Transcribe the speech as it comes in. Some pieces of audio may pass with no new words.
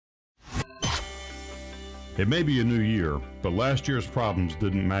It may be a new year, but last year's problems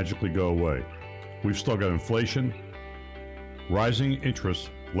didn't magically go away. We've still got inflation, rising interest,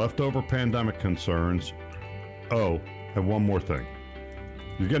 leftover pandemic concerns. Oh, and one more thing.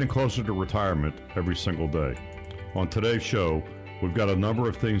 You're getting closer to retirement every single day. On today's show, we've got a number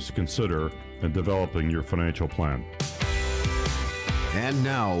of things to consider in developing your financial plan. And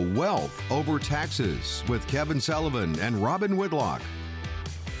now, Wealth Over Taxes with Kevin Sullivan and Robin Whitlock.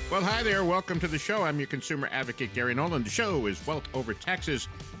 Well, hi there. Welcome to the show. I'm your consumer advocate, Gary Nolan. The show is Wealth Over Taxes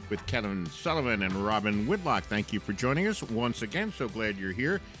with Kevin Sullivan and Robin Whitlock. Thank you for joining us once again. So glad you're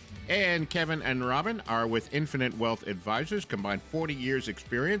here. And Kevin and Robin are with Infinite Wealth Advisors, combined 40 years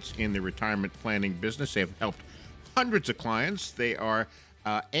experience in the retirement planning business. They have helped hundreds of clients. They are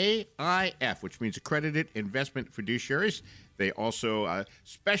AIF, which means Accredited Investment Fiduciaries. They also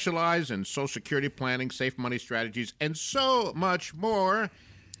specialize in Social Security planning, safe money strategies, and so much more.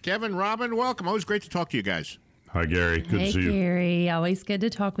 Kevin, Robin, welcome. Always great to talk to you guys. Hi, Gary. Good to see you. Hey, Gary. Always good to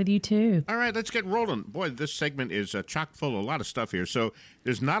talk with you, too. All right, let's get rolling. Boy, this segment is chock full of a lot of stuff here. So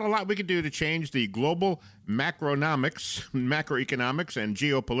there's not a lot we can do to change the global macroeconomics, and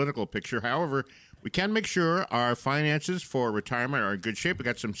geopolitical picture. However, we can make sure our finances for retirement are in good shape. We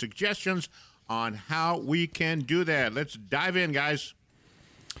got some suggestions on how we can do that. Let's dive in, guys.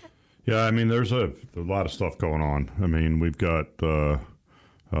 Yeah, I mean, there's a lot of stuff going on. I mean, we've got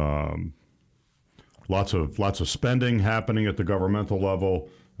lots of spending happening at the governmental level,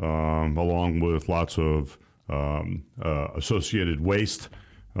 along with lots of associated waste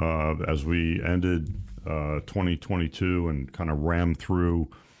as we ended 2022 and kind of rammed through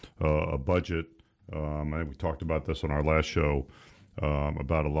a budget. I think we talked about this on our last show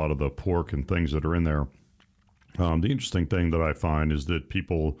about a lot of the pork and things that are in there. The interesting thing that I find is that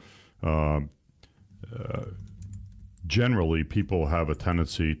generally people have a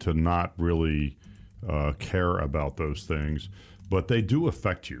tendency to not really care about those things, but they do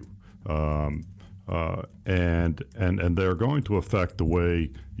affect you. And they're going to affect the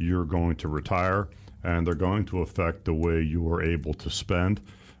way you're going to retire, and they're going to affect the way you are able to spend.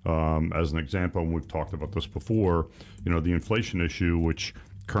 As an example, and we've talked about this before, the inflation issue, which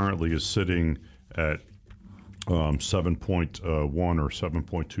currently is sitting at 7.1 or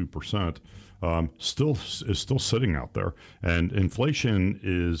 7.2%, is still sitting out there. And inflation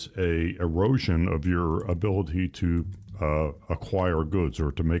is a erosion of your ability to acquire goods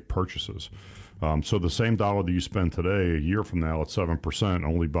or to make purchases. So the same dollar that you spend today, a year from now at 7%,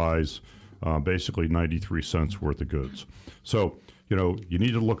 only buys basically 93 cents worth of goods. So you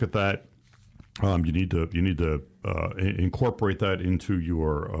need to look at that. You need to incorporate that into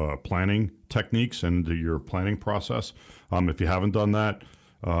your planning techniques and into your planning process. If you haven't done that,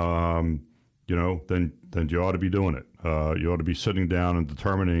 then you ought to be doing it. You ought to be sitting down and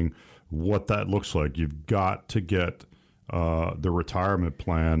determining what that looks like. You've got to get the retirement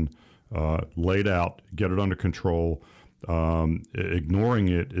plan laid out, get it under control. Ignoring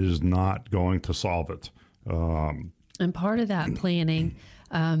it is not going to solve it. And part of that planning,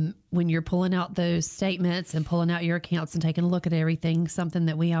 when you're pulling out those statements and pulling out your accounts and taking a look at everything, something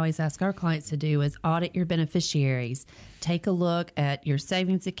that we always ask our clients to do is audit your beneficiaries. Take a look at your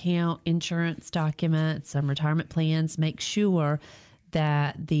savings account, insurance documents, some retirement plans. Make sure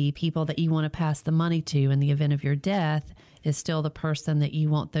that the people that you want to pass the money to in the event of your death is still the person that you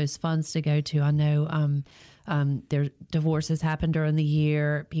want those funds to go to. I know their divorces happened during the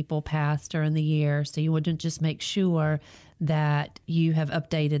year, people passed during the year, so you wouldn't just make sure that you have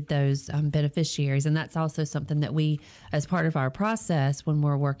updated those beneficiaries. And that's also something that we, as part of our process when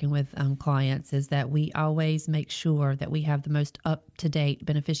we're working with clients, is that we always make sure that we have the most up-to-date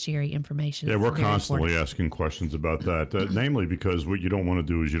beneficiary information. Yeah, we're constantly asking questions about that, namely because what you don't want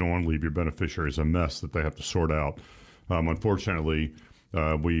to do is you don't want to leave your beneficiaries a mess that they have to sort out. Unfortunately,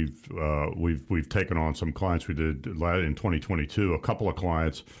 we've taken on some clients. We did in 2022, a couple of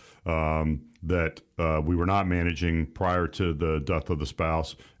clients that we were not managing prior to the death of the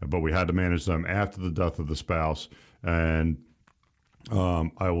spouse, but we had to manage them after the death of the spouse. And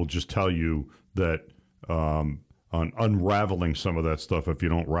I will just tell you that on unraveling some of that stuff, if you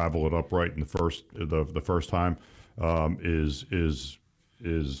don't ravel it up right in the first time,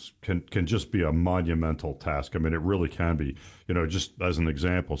 can just be a monumental task. I mean, it really can be. Just as an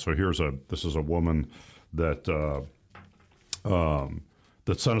example. So this is a woman that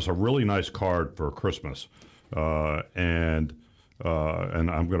sent us a really nice card for Christmas, and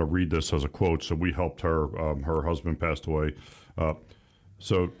I'm going to read this as a quote. So we helped her. Her husband passed away.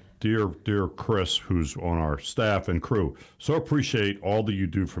 So dear Chris, who's on our staff and crew. So appreciate all that you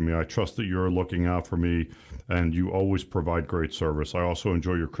do for me. I trust that you're looking out for me, and you always provide great service. I also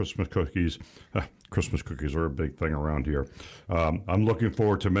enjoy your Christmas cookies. Christmas cookies are a big thing around here. I'm looking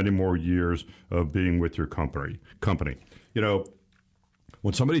forward to many more years of being with your company. You know,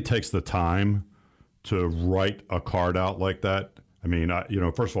 when somebody takes the time to write a card out like that, I mean,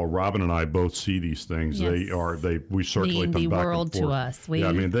 first of all, Robin and I both see these things. Yes. We circulate Mean them the back world and forth. to us. Yeah,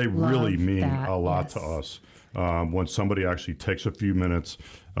 I mean, they really mean that. a lot to us. When somebody actually takes a few minutes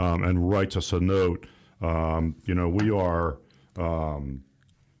and writes us a note, we are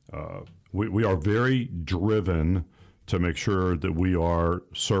very driven to make sure that we are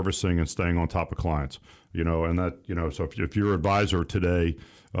servicing and staying on top of clients. So if your advisor today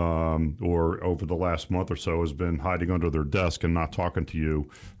or over the last month or so has been hiding under their desk and not talking to you,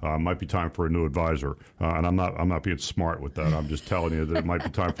 might be time for a new advisor. And I'm not being smart with that. I'm just telling you that it might be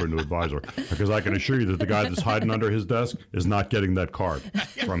time for a new advisor, because I can assure you that the guy that's hiding under his desk is not getting that card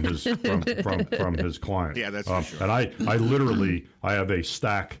from his from his client. Yeah, that's for sure. And I literally have a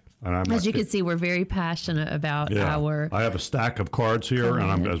stack. And As you can see, we're very passionate about our. I have a stack of cards here,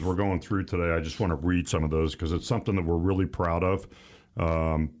 and as we're going through today, I just want to read some of those because it's something that we're really proud of.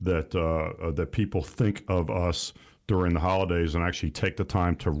 That people think of us during the holidays and actually take the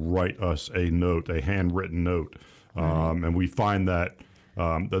time to write us a note, a handwritten note, and we find that.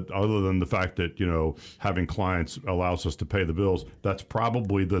 That other than the fact that having clients allows us to pay the bills, that's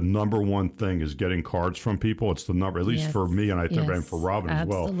probably the number one thing is getting cards from people. It's the number, at least for me, and I think and for Robin as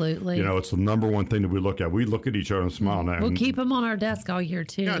well. Absolutely. It's the number one thing that we look at. We look at each other and smile. We'll keep them on our desk all year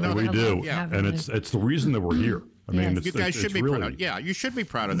too. Yeah, we do, and it's the reason that we're here. I mean, you guys should be proud. Yeah, you should be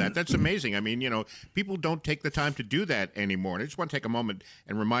proud of that. That's amazing. I mean, people don't take the time to do that anymore. And I just want to take a moment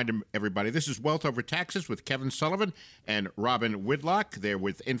and remind everybody, this is Wealth Over Taxes with Kevin Sullivan and Robin Whitlock. They're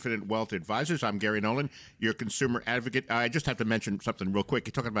with Infinite Wealth Advisors. I'm Gary Nolan, your consumer advocate. I just have to mention something real quick.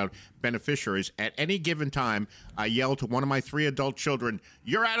 You're talking about beneficiaries. At any given time, I yell to one of my 3 adult children,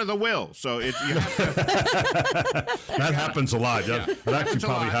 "You're out of the will." So you have to. That happens a lot. Yeah. That actually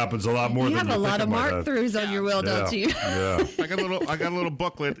probably happens a lot more than you think. You have a lot of mark-throughs on your will, don't you? Yeah. I got a little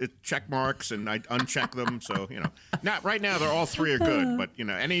booklet, check marks, and I uncheck them. So not right now. They're all 3 are good, but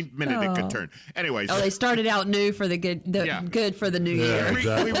any minute it could turn. Anyways, they started out new for the good. Good for the new year.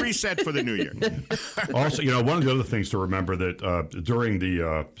 Exactly. We reset for the new year. Also, one of the other things to remember that during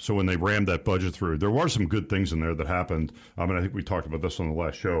so when they rammed that budget through, there were some good things in there that happened. I think we talked about this on the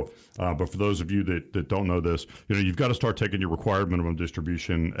last show. But for those of you that don't know this, you've got to start taking your required minimum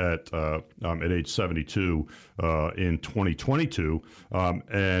distribution at age 72. In 2022,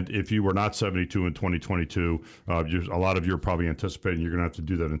 and if you were not 72 in 2022, a lot of you are probably anticipating you're going to have to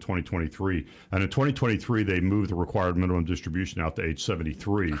do that in 2023. And in 2023, they moved the required minimum distribution out to age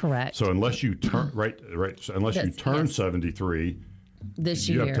 73. Correct. So unless you turn you turn 73 this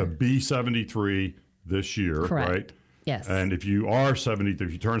year, you have to be 73 this year, correct. Right? Yes. And if you are 70,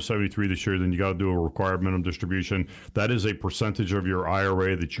 if you turn 73 this year, then you got to do a required minimum distribution. That is a percentage of your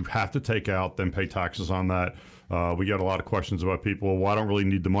IRA that you have to take out, then pay taxes on that. We get a lot of questions about people. Well, I don't really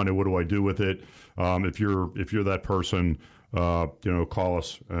need the money. What do I do with it? If you're that person, call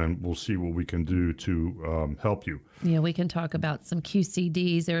us and we'll see what we can do to help you. Yeah, we can talk about some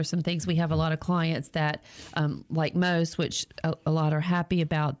QCDs. There are some things we have a lot of clients that, like most, which a lot are happy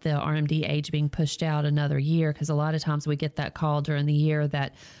about the RMD age being pushed out another year, because a lot of times we get that call during the year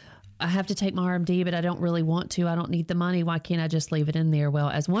that I have to take my RMD, but I don't really want to. I don't need the money. Why can't I just leave it in there? Well,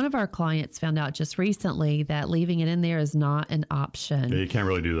 as one of our clients found out just recently, that leaving it in there is not an option. Yeah, you can't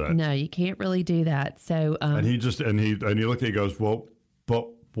really do that. No, you can't really do that. So, and he looked at me and goes, "Well, but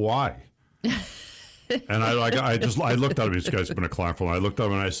why?" And I looked at him. This guy's been a client for a while. I looked at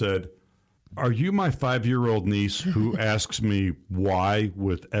him and I said, "Are you my 5-year-old niece who asks me why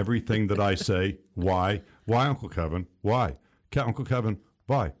with everything that I say? Why? Why, Uncle Kevin? Why? Uncle Kevin,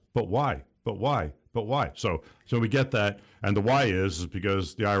 why? But why? But why? But why?" So we get that, and the why is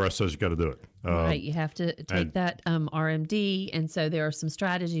because the IRS says you got to do it. Right, you have to take that RMD, and so there are some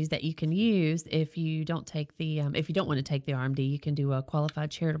strategies that you can use if you don't take the if you don't want to take the RMD. You can do a qualified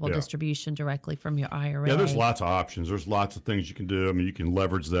charitable distribution directly from your IRA. Yeah, there's lots of options. There's lots of things you can do. I mean, you can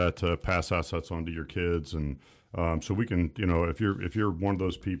leverage that to pass assets on to your kids, and so we can, if you're one of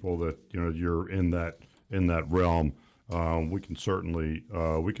those people that you're in that realm. We can certainly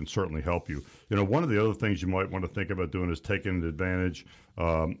help you. One of the other things you might want to think about doing is taking advantage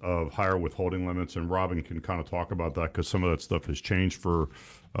of higher withholding limits, and Robin can kind of talk about that because some of that stuff has changed for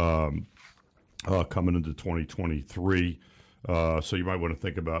coming into 2023. So you might want to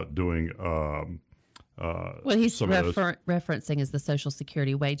think about doing What he's some of those. referencing is the Social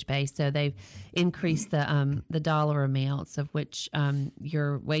Security wage base. So they've increased the dollar amounts of which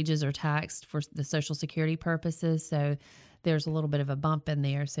your wages are taxed for the Social Security purposes. So there's a little bit of a bump in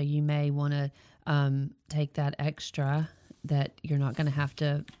there. So you may want to take that extra that you're not going to have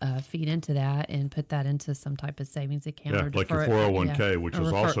to feed into that and put that into some type of savings account. Yeah, or like your defer it, 401k, which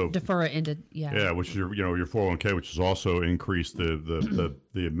is also defer it into which is your 401k, which has also increased the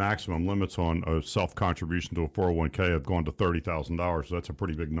maximum limits on a self contribution to a 401k have gone to $30,000. So that's a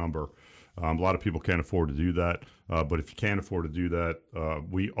pretty big number. A lot of people can't afford to do that, but if you can't afford to do that,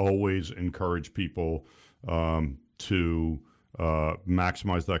 we always encourage people to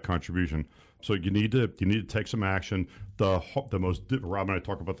maximize that contribution. So you need to take some action. Rob and I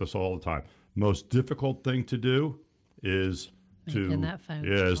talk about this all the time. Most difficult thing to do is Making that phone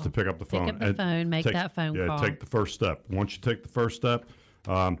is call. to pick up the phone. Pick up the phone, make that phone call. Take the first step. Once you take the first step,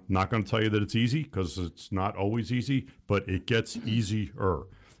 not going to tell you that it's easy because it's not always easy, but it gets easier.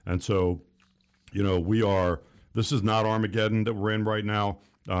 And so, this is not Armageddon that we're in right now.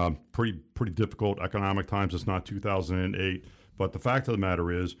 Pretty difficult economic times. It's not 2008. But the fact of the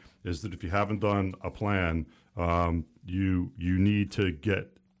matter is that if you haven't done a plan, you need to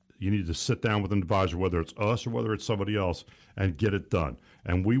sit down with an advisor, whether it's us or whether it's somebody else, and get it done.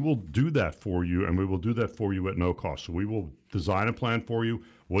 And we will do that for you, and we will do that for you at no cost. So we will design a plan for you.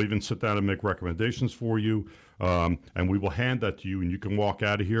 We'll even sit down and make recommendations for you, and we will hand that to you, and you can walk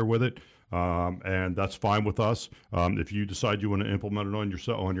out of here with it. And that's fine with us. If you decide you want to implement it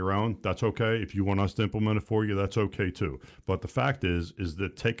on your own, that's okay. If you want us to implement it for you, that's okay too. But the fact is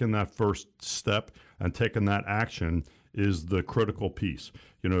that taking that first step and taking that action is the critical piece.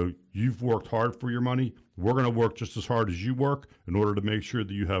 You've worked hard for your money. We're going to work just as hard as you work in order to make sure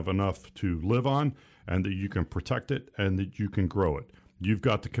that you have enough to live on and that you can protect it and that you can grow it. You've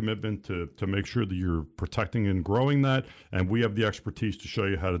got the commitment to make sure that you're protecting and growing that, and we have the expertise to show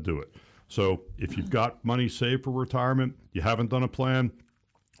you how to do it. So if you've got money saved for retirement, you haven't done a plan,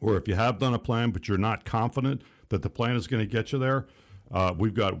 or if you have done a plan but you're not confident that the plan is going to get you there,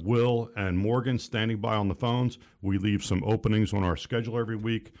 we've got Will and Morgan standing by on the phones. We leave some openings on our schedule every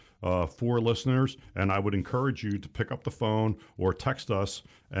week for listeners, and I would encourage you to pick up the phone or text us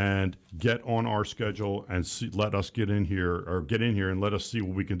and get on our schedule and let us get in here and let us see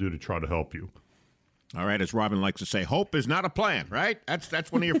what we can do to try to help you. All right, as Robin likes to say, hope is not a plan, right?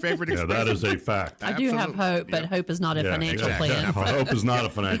 That's one of your favorite expressions. Yeah, that is a fact. I do have hope, but hope is not a financial plan. Hope is not a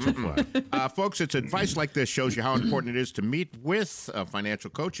financial plan. Folks, it's advice like this shows you how important it is to meet with a financial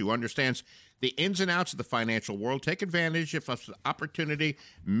coach who understands the ins and outs of the financial world. Take advantage of the opportunity.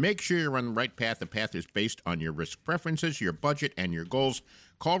 Make sure you're on the right path. The path is based on your risk preferences, your budget, and your goals.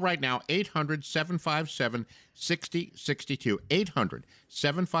 Call right now, 800-757-6062,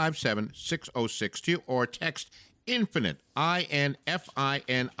 800-757-6062, or text INFINITE,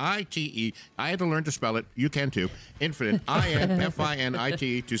 INFINITE. I had to learn to spell it. You can too. INFINITE,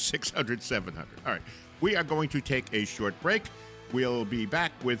 INFINITE to 600-700. All right, we are going to take a short break. We'll be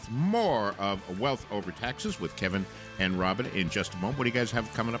back with more of Wealth Over Taxes with Kevin and Robin in just a moment. What do you guys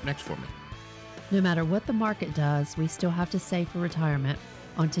have coming up next for me? No matter what the market does, we still have to save for retirement.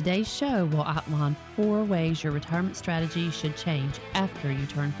 On today's show, we'll outline 4 ways your retirement strategy should change after you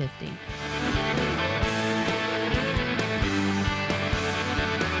turn 50.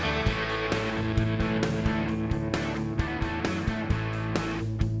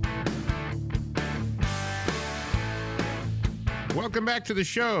 Welcome back to the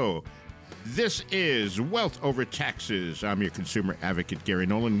show. This is Wealth Over Taxes. I'm your consumer advocate, Gary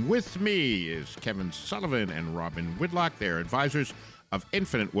Nolan. With me is Kevin Sullivan and Robin Whitlock. They're advisors of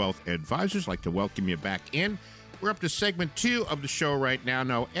Infinite Wealth Advisors. I'd like to welcome you back in. We're up to segment 2 of the show right now.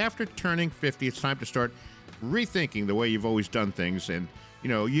 Now, after turning 50, it's time to start rethinking the way you've always done things. And,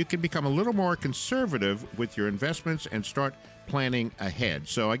 you can become a little more conservative with your investments and start planning ahead.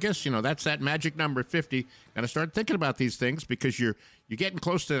 So I guess, that's that magic number 50. Got to start thinking about these things because you're getting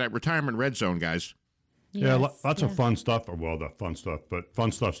close to that retirement red zone, guys. Yes, yeah, lots of fun stuff. Well, not fun stuff, but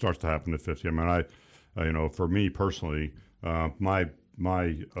fun stuff starts to happen at 50. I mean, for me personally, I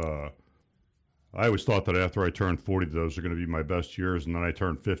always thought that after I turned 40, those are going to be my best years, and then I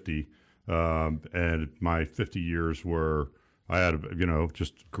turned 50, and my 50 years were, they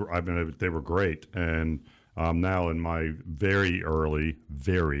were great, and I'm now in my very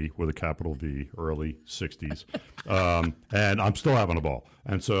with a capital V, early 60s, and I'm still having a ball.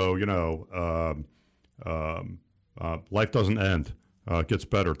 And so, life doesn't end. It gets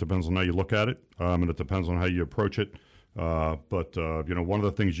better. It depends on how you look at it, and it depends on how you approach it. But one of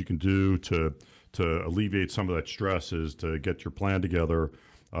the things you can do to alleviate some of that stress is to get your plan together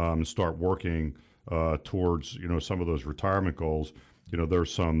and start working towards some of those retirement goals.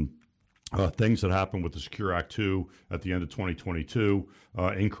 There's some things that happened with the Secure Act 2 at the end of 2022,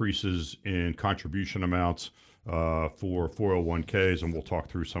 increases in contribution amounts for 401ks, and we'll talk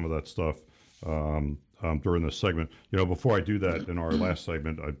through some of that stuff during this segment. Before I do that, in our last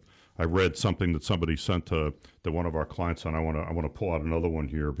segment, I read something that somebody sent to one of our clients, and I want to pull out another one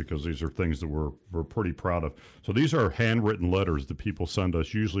here because these are things that we're pretty proud of. So these are handwritten letters that people send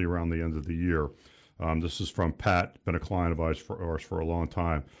us usually around the end of the year. This is from Pat, been a client of ours for a long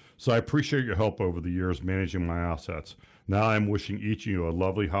time. So I appreciate your help over the years managing my assets. Now I'm wishing each of you a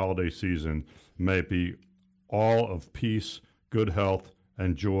lovely holiday season. May it be all of peace, good health,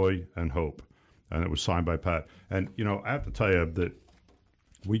 and joy and hope. And it was signed by Pat. And, I have to tell you that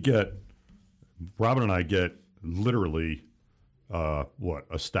Robin and I get literally, a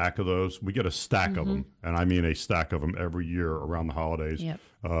stack of those. We get a stack of them, and I mean a stack of them every year around the holidays,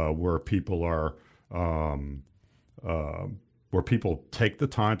 where people are, where people take the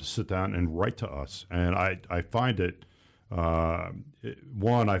time to sit down and write to us. And I find it, I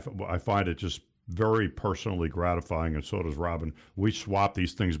find it just very personally gratifying, and so does Robin. We swap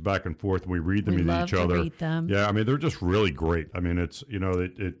these things back and forth, and we read them to each other. Read them. Yeah, I mean, they're just really great. I mean, it's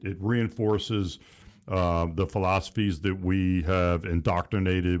it reinforces the philosophies that we have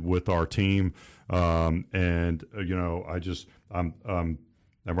indoctrinated with our team, and and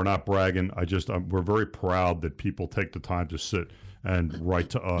we're not bragging. We're very proud that people take the time to sit and write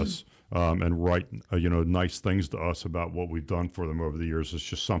to us. And write, nice things to us about what we've done for them over the years. It's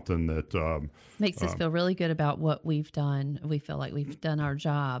just something that makes us feel really good about what we've done. We feel like we've done our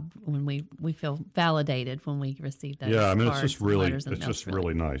job when we feel validated when we receive those. Yeah, I mean, cards, it's just really,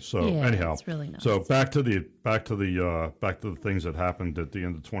 really nice. So yeah, anyhow, it's really nice. So back to the things that happened at the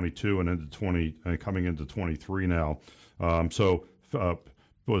end of 22 and into 20 and coming into 23 now.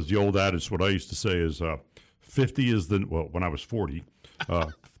 Was the old adage? What I used to say is 50 is when I was 40.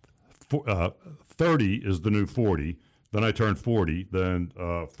 30 is the new 40. Then I turned 40. Then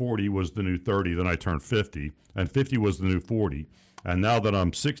 40 was the new 30. Then I turned 50. And 50 was the new 40. And now that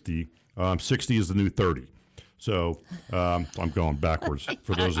I'm 60, 60 is the new 30. So I'm going backwards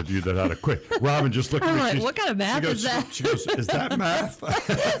for those of you that had a quick. Robin just looked at me. Like, what kind of math is that? She goes, is that math?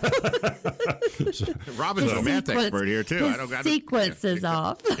 Robin's a math expert here too. I don't got sequence is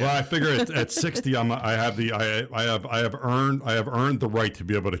off. Well, I figure at 60, I have earned the right to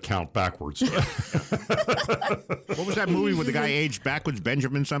be able to count backwards. What was that movie with the guy aged backwards?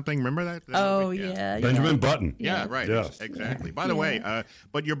 Benjamin something? Remember that? Yeah. Benjamin Button. Yeah, right. Yes. Exactly. By the way,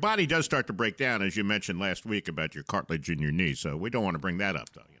 but your body does start to break down, as you mentioned last week about your cartilage in your knee. So we don't want to bring that up,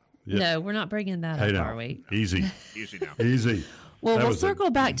 though. No, we're not bringing that up, are we? Easy. Easy now. Easy. Well, we'll circle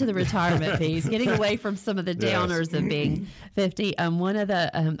back to the retirement fees, getting away from some of the downers of being 50. One of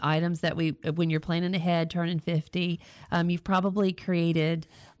the items that when you're planning ahead, turning 50, you've probably created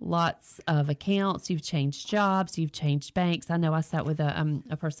lots of accounts. You've changed jobs. You've changed banks. I know I sat with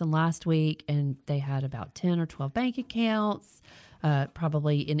a person last week, and they had about 10 or 12 bank accounts.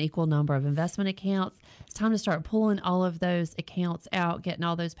 Probably an equal number of investment accounts. It's time to start pulling all of those accounts out, getting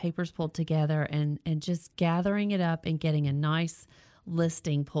all those papers pulled together, and just gathering it up and getting a nice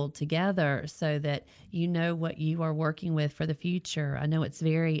listing pulled together so that you know what you are working with for the future. I know it's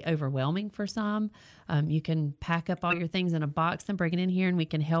very overwhelming for some. You can pack up all your things in a box and bring it in here, and we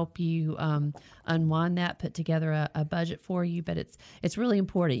can help you unwind that, put together a budget for you. But it's really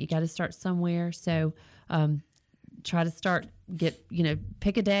important. You got to start somewhere. So try to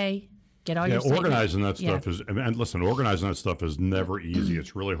pick a day, get all your organizing that stuff is, and listen, organizing that stuff is never easy.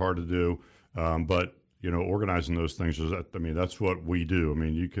 It's really hard to do, but organizing those things that's what we do. I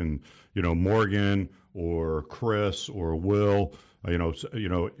mean, you can, Morgan or Chris or Will,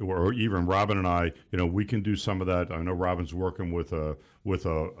 or even Robin and I, we can do some of that. I know Robin's working with a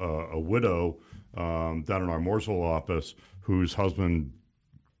widow down in our Mooresville office whose husband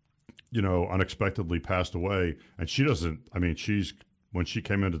unexpectedly passed away, and when she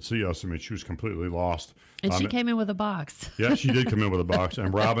came in to see us, she was completely lost. And she came in with a box. Yeah, she did come in with a box,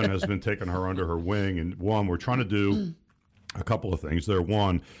 and Robin has been taking her under her wing. And we're trying to do a couple of things there.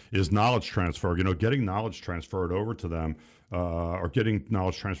 One is knowledge transfer, getting knowledge transferred over to them, or getting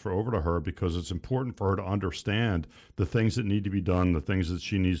knowledge transfer over to her, because it's important for her to understand the things that need to be done, the things that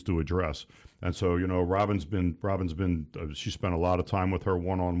she needs to address. And so, Robin's been she spent a lot of time with her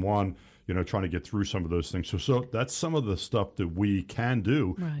one-on-one, trying to get through some of those things. So that's some of the stuff that we can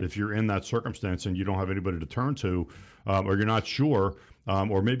do if you're in that circumstance and you don't have anybody to turn to, or you're not sure.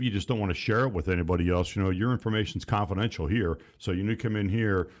 or maybe you just don't want to share it with anybody else. Your information's confidential here, so you need to come in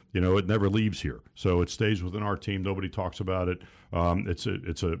here. It never leaves here, so it stays within our team. Nobody talks about it.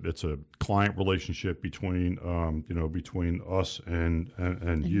 It's a client relationship between between us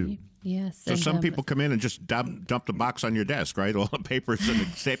and you. Yes. So some people come in and just dump the box on your desk, right? All the papers and the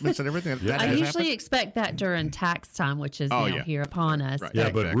statements and everything. That I has usually happened? expect that during tax time, which is now here upon us. Right. Yeah,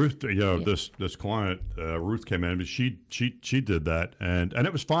 Exactly. but Ruth, this client, Ruth came in, but she did that, and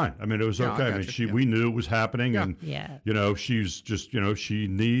it was fine. I mean, it was Yeah, I okay. I mean, gotcha. we knew it was happening, and she's just she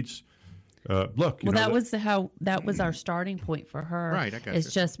needs. Look, that was our starting point for her. Right, I got is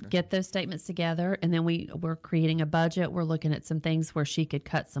you. just get those statements together, and then we're creating a budget. We're looking at some things where she could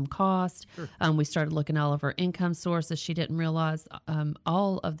cut some cost. Sure. We started looking at all of her income sources. She didn't realize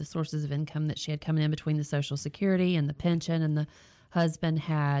all of the sources of income that she had coming in between the Social Security and the pension, and the husband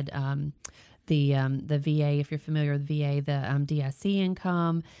had the VA, if you're familiar with VA, the DIC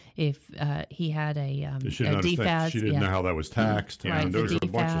income. If he had a DFAS, she didn't know how that was taxed, Right, and the those are a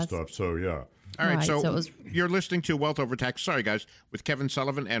bunch of DFAS. stuff. So yeah. All right, Right, so, so it was- you're listening to Wealth Over Tax. Sorry, guys, with Kevin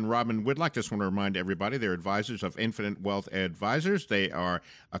Sullivan and Robin Whitlock. Just want to remind everybody they're advisors of Infinite Wealth Advisors. They are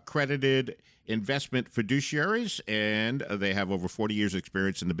accredited investment fiduciaries, and they have over 40 years'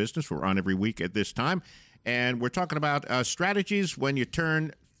 experience in the business. We're on every week at this time, and we're talking about strategies when you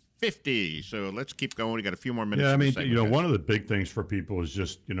turn 50. So let's keep going. We got a few more minutes. Yeah, I in the mean, segment, guys. one of the big things for people is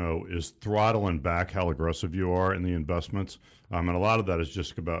just, is throttling back how aggressive you are in the investments. And a lot of that is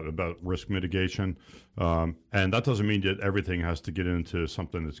just about risk mitigation. And that doesn't mean that everything has to get into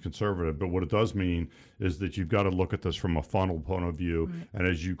something that's conservative. But what it does mean is that you've got to look at this from a funnel point of view. Right. And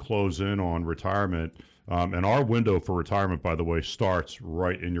as you close in on retirement, and our window for retirement, by the way, starts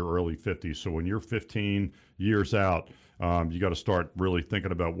right in your early 50s. So when you're 15 years out, you got to start really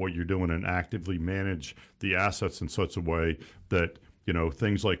thinking about what you're doing and actively manage the assets in such a way that,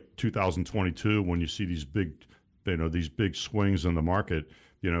 things like 2022, when you see these big swings in the market,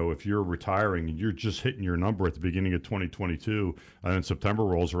 if you're retiring and you're just hitting your number at the beginning of 2022, and then September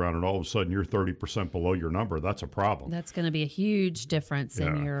rolls around and all of a sudden you're 30% below your number, that's a problem. That's going to be a huge difference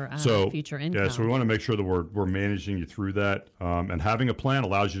in your future income. Yeah, so we want to make sure that we're managing you through that. And having a plan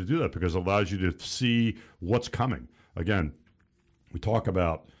allows you to do that because it allows you to see what's coming. Again, we talk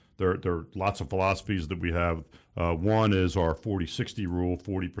about there are lots of philosophies that we have. One is our 40-60 rule,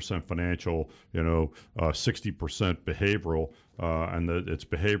 40% financial, 60% behavioral, and it's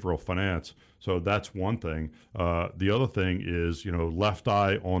behavioral finance. So that's one thing. The other thing is, left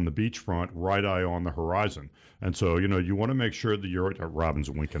eye on the beachfront, right eye on the horizon. And so, you want to make sure that you're, Robin's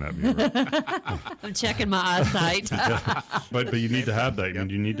winking at me. Right? I'm checking my eyesight. But you need to have that. And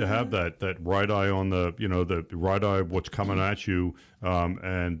you need to have that right eye on the right eye of what's coming at you,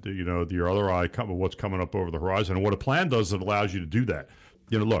 and your other eye what's coming up over the horizon. And what a plan does, it allows you to do that.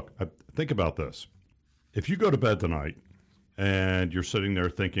 Look, think about this. If you go to bed tonight and you're sitting there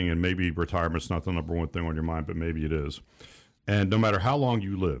thinking, and maybe retirement's not the number one thing on your mind, but maybe it is. And no matter how long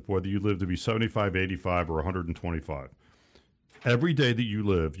you live, whether you live to be 75, 85, or 125, every day that you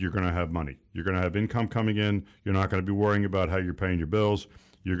live, you're going to have money. You're going to have income coming in. You're not going to be worrying about how you're paying your bills.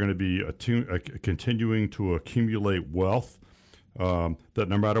 You're going to be continuing to accumulate wealth, that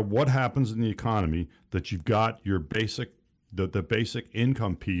no matter what happens in the economy, that you've got your the basic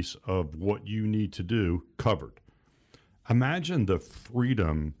income piece of what you need to do covered. Imagine the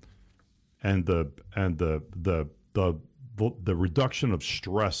freedom and the reduction of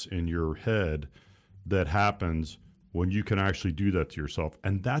stress in your head that happens when you can actually do that to yourself.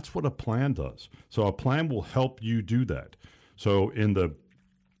 And that's what a plan does. So a plan will help you do that. So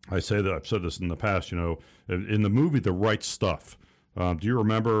I say that I've said this in the past, in the movie, The Right Stuff. Do you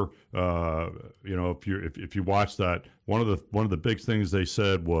remember, if you watch that, one of the big things they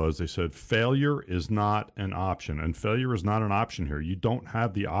said failure is not an option, and failure is not an option here. You don't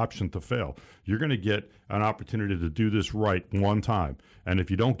have the option to fail. You're going to get an opportunity to do this right one time, and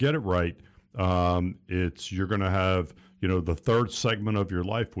if you don't get it right, you're going to have the third segment of your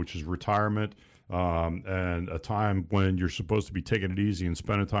life, which is retirement. And a time when you're supposed to be taking it easy and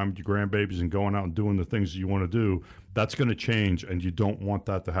spending time with your grandbabies and going out and doing the things that you want to do, that's going to change, and you don't want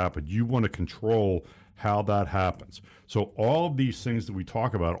that to happen. You want to control how that happens. So all of these things that we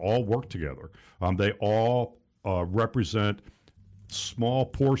talk about all work together. They all represent small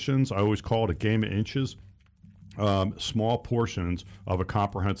portions. I always call it a game of inches. small portions of a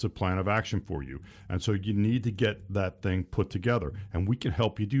comprehensive plan of action for you. And so you need to get that thing put together, and we can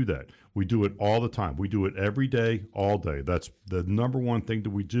help you do that. We do it all the time. We do it every day, all day. That's the number one thing that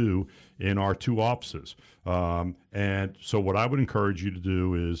we do in our two offices. And so what I would encourage you to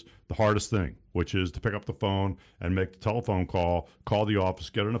do is the hardest thing, which is to pick up the phone and make the telephone call the office,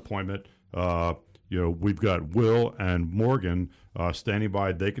 get an appointment. We've got Will and Morgan standing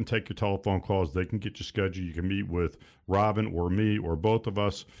by. They can take your telephone calls. They can get you scheduled. You can meet with Robin or me or both of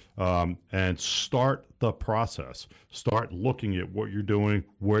us and start the process. Start looking at what you're doing,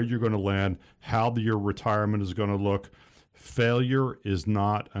 where you're going to land, how your retirement is going to look. Failure is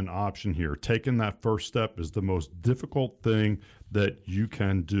not an option here. Taking that first step is the most difficult thing that you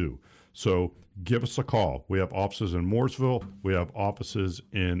can do. So give us a call. We have offices in Mooresville. We have offices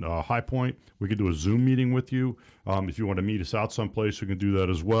in High Point. We can do a Zoom meeting with you. If you want to meet us out someplace, we can do that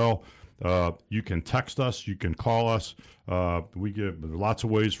as well. You can text us. You can call us. We give lots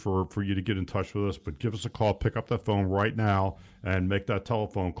of ways for you to get in touch with us, but give us a call. Pick up that phone right now and make that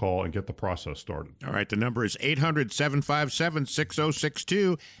telephone call and get the process started. All right. The number is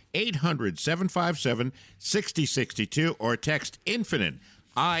 800-757-6062, 800-757-6062, or text INFINITE.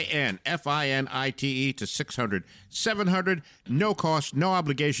 INFINITE to 600-700. No cost, no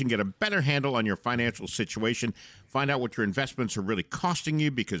obligation. Get a better handle on your financial situation. Find out what your investments are really costing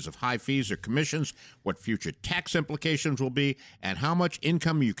you because of high fees or commissions, what future tax implications will be, and how much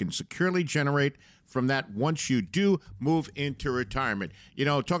income you can securely generate from that once you do move into retirement.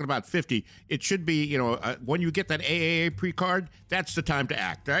 Talking about 50, it should be, when you get that AAA pre-card, that's the time to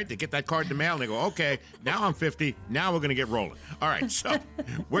act, right? They get that card in the mail and they go, okay, now I'm 50, now we're going to get rolling. All right, so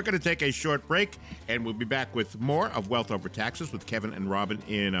we're going to take a short break, and we'll be back with more of Wealth Over Taxes with Kevin and Robin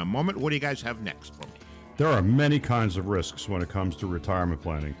in a moment. What do you guys have next for me? There are many kinds of risks when it comes to retirement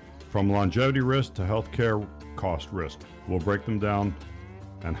planning, from longevity risk to healthcare cost risk. We'll break them down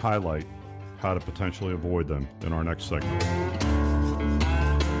and highlight how to potentially avoid them in our next segment.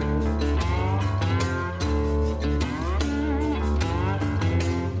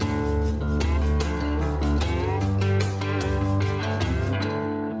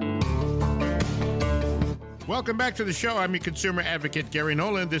 Welcome back to the show. I'm your consumer advocate, Gary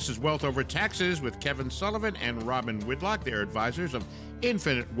Nolan. This is Wealth Over Taxes with Kevin Sullivan and Robin Whitlock. They're advisors of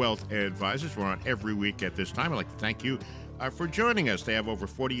Infinite Wealth Advisors. We're on every week at this time. I'd like to thank you for joining us. They have over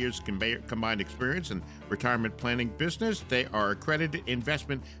 40 years combined experience in retirement planning business. They are accredited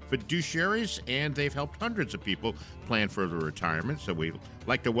investment fiduciaries, and they've helped hundreds of people plan for their retirement. So we'd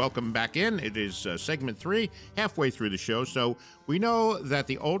like to welcome back in. It is segment 3, halfway through the show. So we know that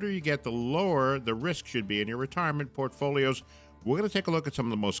the older you get, the lower the risk should be in your retirement portfolios. We're going to take a look at some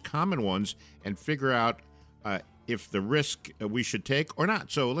of the most common ones and figure out if the risk we should take or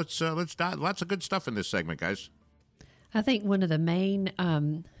not. So let's dive. Lots of good stuff in this segment, guys. I think one of the main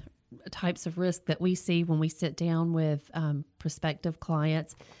types of risk that we see when we sit down with prospective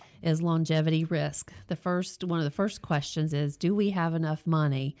clients is longevity risk. One of the first questions is, do we have enough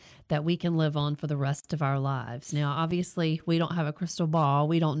money that we can live on for the rest of our lives? Now, obviously, we don't have a crystal ball.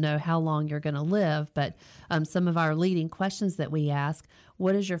 We don't know how long you're going to live, but some of our leading questions that we ask,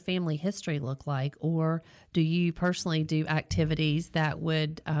 what does your family history look like? Or do you personally do activities that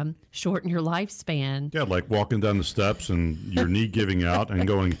would shorten your lifespan? Yeah, like walking down the steps and your knee giving out and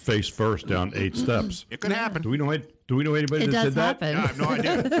going face first down 8 steps. It could happen. Do we know anybody It that does did that? happen. I have no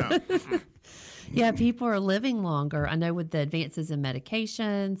idea. No. Yeah, people are living longer. I know with the advances in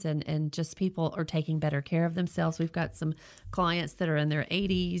medications and just people are taking better care of themselves. We've got some clients that are in their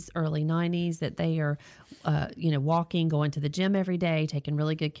 80s, early 90s, that they are, walking, going to the gym every day, taking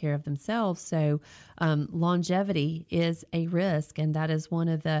really good care of themselves. So longevity is a risk, and that is one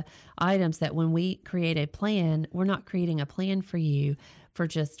of the items that when we create a plan, we're not creating a plan for you for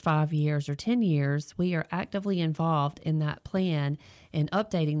just 5 years or 10 years. We are actively involved in that plan and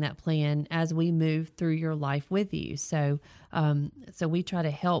updating that plan as we move through your life with you. So we try to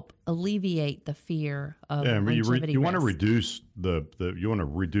help alleviate the fear of longevity you risk. want to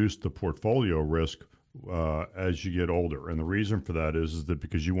reduce the portfolio risk as you get older, and the reason for that is that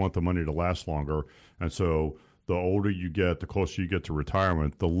because you want the money to last longer, and so the older you get, the closer you get to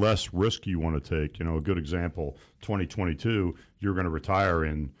retirement, the less risk you want to take. A good example, 2022, you're going to retire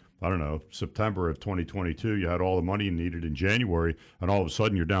in, September of 2022. You had all the money you needed in January, and all of a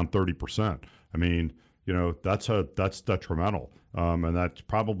sudden you're down 30%. I mean, that's detrimental, and that's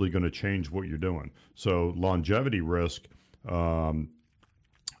probably going to change what you're doing. So longevity risk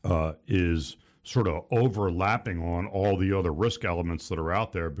is sort of overlapping on all the other risk elements that are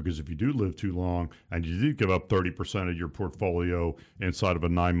out there. Because if you do live too long and you do give up 30% of your portfolio inside of a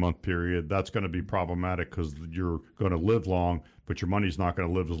 9-month period, that's going to be problematic because you're going to live long, but your money's not going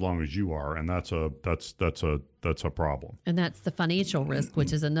to live as long as you are, and that's a problem. And that's the financial risk,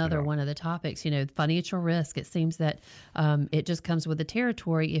 which is another one of the topics. Financial risk, it seems that it just comes with the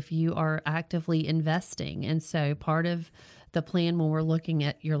territory if you are actively investing. And so part of the plan when we're looking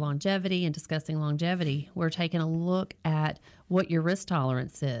at your longevity and discussing longevity, we're taking a look at what your risk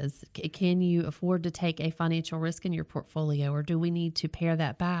tolerance is. Can you afford to take a financial risk in your portfolio, or do we need to pare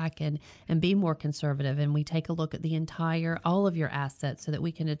that back and be more conservative? And we take a look at all of your assets so that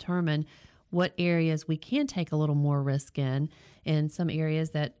we can determine what areas we can take a little more risk in, and some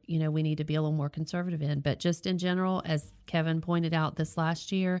areas that, we need to be a little more conservative in. But just in general, as Kevin pointed out this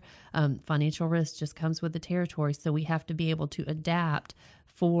last year, financial risk just comes with the territory. So we have to be able to adapt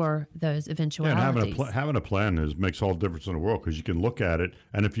for those eventualities. Yeah, and having a plan makes all the difference in the world, because you can look at it,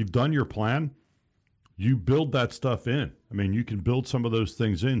 and if you've done your plan, you build that stuff in. I mean, you can build some of those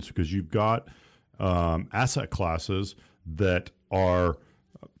things in because you've got asset classes that are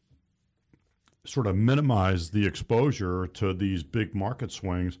sort of minimize the exposure to these big market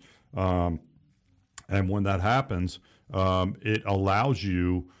swings. And when that happens, it allows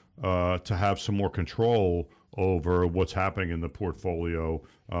you to have some more control over what's happening in the portfolio.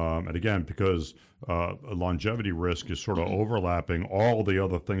 And again, because longevity risk is sort of overlapping, all the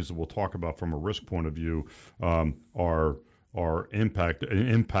other things that we'll talk about from a risk point of view are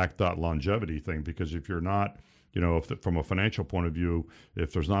impact that longevity thing. Because if you're not, from a financial point of view,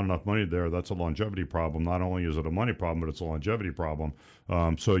 if there's not enough money there, that's a longevity problem. Not only is it a money problem, but it's a longevity problem.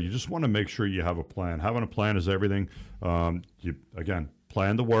 So you just want to make sure you have a plan. Having a plan is everything. Plan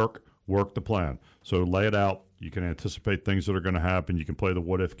the work the plan. So lay it out. You can anticipate things that are going to happen. You can play the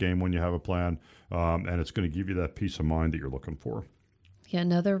what-if game when you have a plan, and it's going to give you that peace of mind that you're looking for. Yeah,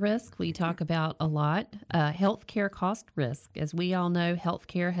 another risk we talk about a lot, healthcare cost risk. As we all know,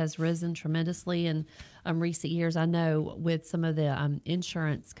 healthcare has risen tremendously in recent years. I know with some of the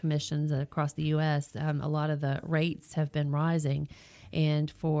insurance commissions across the U.S., a lot of the rates have been rising.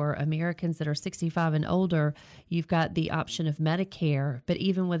 And for Americans that are 65 and older, you've got the option of Medicare. But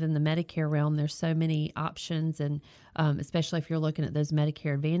even within the Medicare realm, there's so many options, and especially if you're looking at those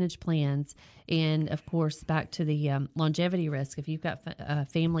Medicare Advantage plans. And of course, back to the longevity risk, if you've got a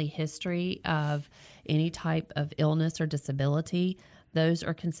family history of any type of illness or disability, those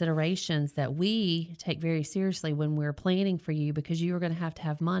are considerations that we take very seriously when we're planning for you, because you are going to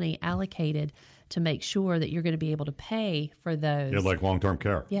have money allocated to make sure that you're going to be able to pay for those. Yeah, like long-term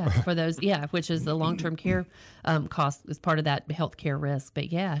care. Yeah, for those, which is the long-term care cost is part of that healthcare risk. But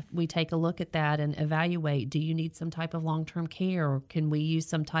we take a look at that and evaluate, do you need some type of long-term care, or can we use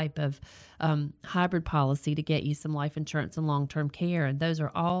some type of hybrid policy to get you some life insurance and long-term care? And those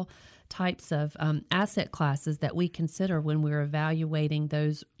are all types of asset classes that we consider when we're evaluating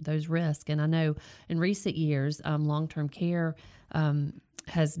those risks. And I know in recent years, long-term care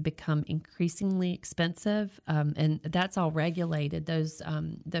has become increasingly expensive, and that's all regulated. Those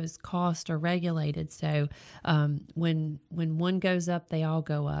costs are regulated. So when one goes up, they all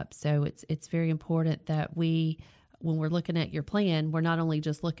go up. So it's very important that when we're looking at your plan, we're not only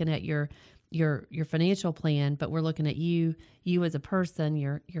just looking at your financial plan, but we're looking at you as a person,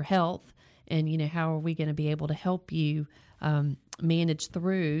 your health, and how are we going to be able to help you manage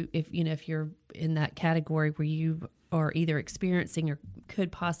through if you're in that category where you are either experiencing or could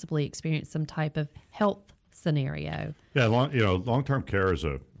possibly experience some type of health scenario. Yeah, long-term care is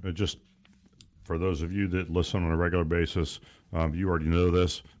just for those of you that listen on a regular basis, you already know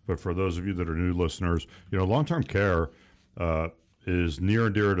this, but for those of you that are new listeners, long-term care is near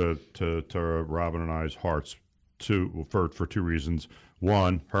and dear to Robin and I's hearts for two reasons.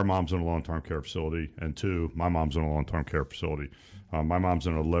 One, her mom's in a long-term care facility, and two, my mom's in a long-term care facility. My mom's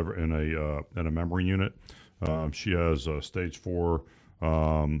in a memory unit. She has stage 4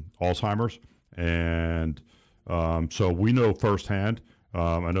 Alzheimer's, and so we know firsthand.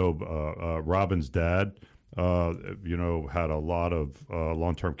 I know Robin's dad, had a lot of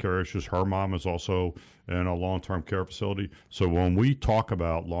long-term care issues. Her mom is also in a long-term care facility. So when we talk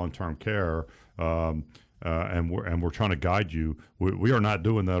about long-term care, and we're trying to guide you, we are not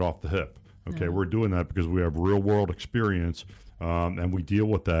doing that off the hip. Okay, we're doing that because we have real-world experience, and we deal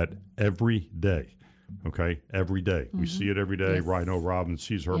with that every day. Okay, every day. We see it every day. Yes. Right. I know Robin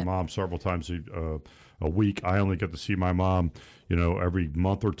sees her mom several times a week. I only get to see my mom, every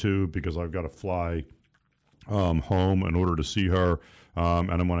month or two because I've got to fly home in order to see her. And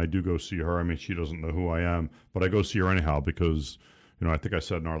then when I do go see her, she doesn't know who I am, but I go see her anyhow because, I think I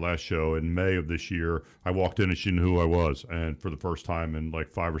said in our last show in May of this year, I walked in and she knew who I was, and for the first time in like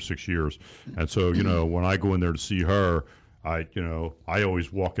 5 or 6 years. And so, when I go in there to see her, I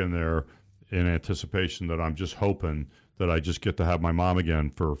always walk in there in anticipation that I'm just hoping that I just get to have my mom again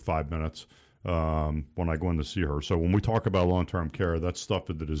for 5 minutes when I go in to see her. So when we talk about long-term care, that's stuff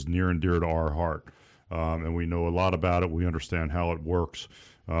that is near and dear to our heart. And we know a lot about it. We understand how it works.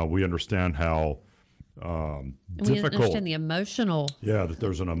 We understand how difficult. We understand the emotional. Yeah, that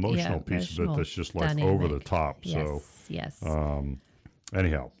there's an emotional piece of it that's just like over the top. Yes. So,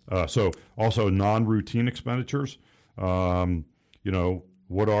 anyhow, so also non-routine expenditures. What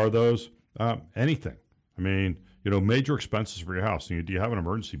are those? Anything. I mean, major expenses for your house. Do you have an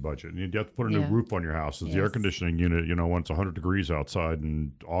emergency budget? Do you have to put a new roof on your house? Is the air conditioning unit, when it's 100 degrees outside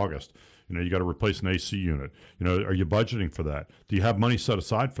in August, you got to replace an AC unit. Are you budgeting for that? Do you have money set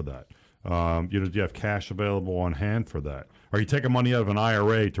aside for that? Do you have cash available on hand for that? Are you taking money out of an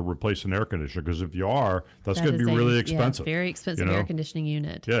IRA to replace an air conditioner? Because if you are, that's going to be really expensive. Very expensive air conditioning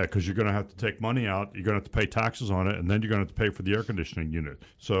unit. Yeah, because you're going to have to take money out. You're going to have to pay taxes on it, and then you're going to have to pay for the air conditioning unit.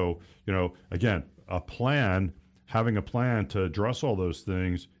 So, again, having a plan to address all those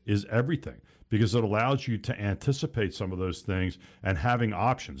things is everything, because it allows you to anticipate some of those things and having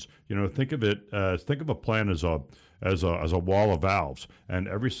options. Think of a plan as a wall of valves, and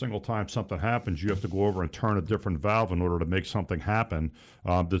every single time something happens, you have to go over and turn a different valve in order to make something happen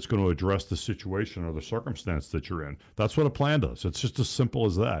that's going to address the situation or the circumstance that you're in. That's what a plan does. It's just as simple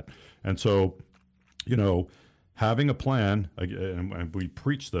as that. And so, having a plan, and we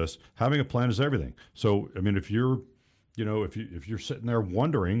preach this, having a plan is everything. So, I mean, if you're sitting there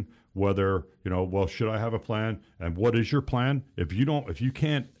wondering whether, should I have a plan, and what is your plan? If you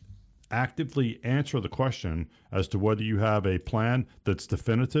can't actively answer the question as to whether you have a plan that's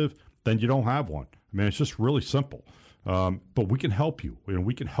definitive, then you don't have one. I mean, it's just really simple. But we can help you.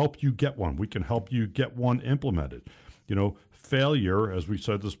 We can help you get one. We can help you get one implemented. Failure, as we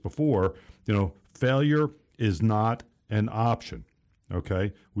said this before, failure is not an option.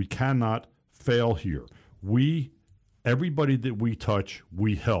 Okay? We cannot fail here. Everybody that we touch,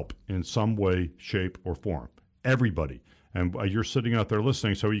 we help in some way, shape, or form. Everybody. And you're sitting out there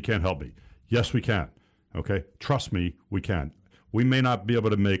listening, so you can't help me. Yes, we can. Okay? Trust me, we can. We may not be able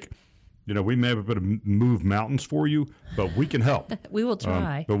to we may be able to move mountains for you, but we can help. We will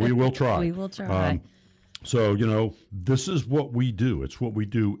try. But we will try. We will try. So, this is what we do. It's what we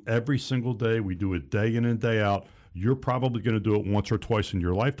do every single day. We do it day in and day out. You're probably going to do it once or twice in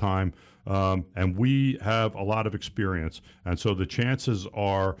your lifetime. And we have a lot of experience. And so the chances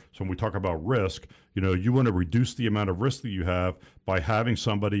are, so when we talk about risk, you want to reduce the amount of risk that you have by having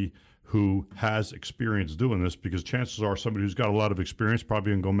somebody who has experience doing this, because chances are somebody who's got a lot of experience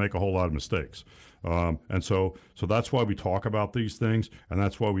probably going to go make a whole lot of mistakes. And so that's why we talk about these things. And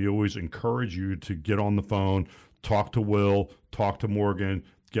that's why we always encourage you to get on the phone, talk to Will, talk to Morgan,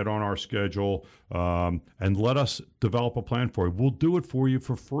 get on our schedule, and let us develop a plan for you. We'll do it for you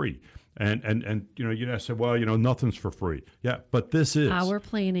for free. And you say, well, nothing's for free. Yeah, but this is. Our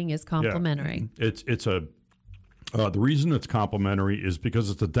planning is complimentary. Yeah, the reason it's complimentary is because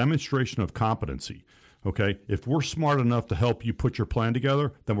it's a demonstration of competency. Okay, if we're smart enough to help you put your plan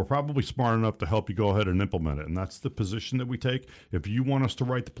together, then we're probably smart enough to help you go ahead and implement it. And that's the position that we take. If you want us to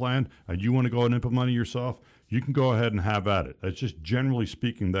write the plan and you want to go and implement it yourself, you can go ahead and have at it. It's just generally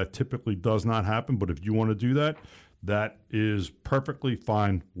speaking, that typically does not happen. But if you want to do that, that is perfectly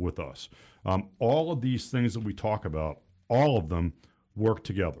fine with us. All of these things that we talk about, all of them work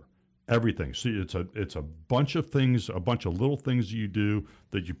together. Everything. See, it's a bunch of things, a bunch of little things you do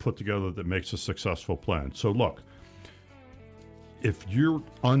that you put together that makes a successful plan. So look, if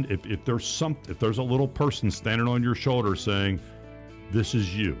there's a little person standing on your shoulder saying, "This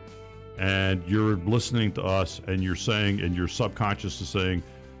is you," and you're listening to us, and you're saying, and your subconscious is saying,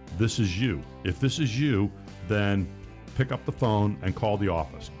 "This is you." If this is you, then pick up the phone and call the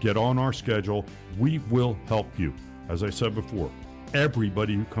office. Get on our schedule. We will help you. As I said before,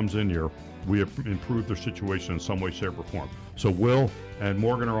 everybody who comes in here, we have improved their situation in some way, shape, or form. So Will and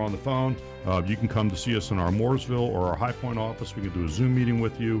Morgan are on the phone. You can come to see us in our Mooresville or our High Point office. We can do a Zoom meeting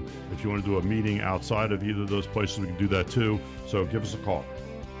with you. If you want to do a meeting outside of either of those places, we can do that too. So give us a call.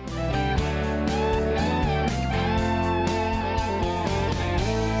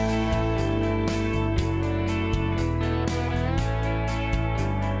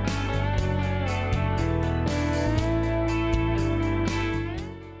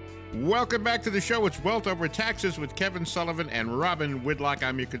 Welcome back to the show. It's Wealth Over Taxes with Kevin Sullivan and Robin Whitlock.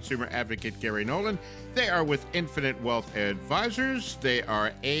 I'm your consumer advocate, Gary Nolan. They are with Infinite Wealth Advisors. They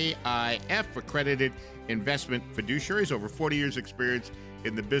are AIF, accredited investment fiduciaries, over 40 years experience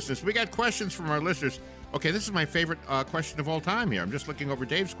in the business. We got questions from our listeners. Okay, this is my favorite question of all time here. I'm just looking over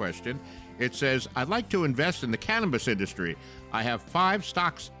Dave's question. It says, I'd like to invest in the cannabis industry. I have 5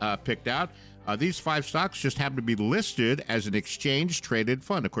 stocks picked out. These 5 stocks just happen to be listed as an exchange-traded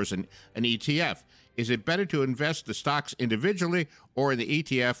fund, of course, an ETF. Is it better to invest the stocks individually or in the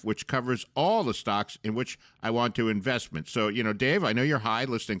ETF, which covers all the stocks in which I want to investment? So, you know, Dave, I know you're high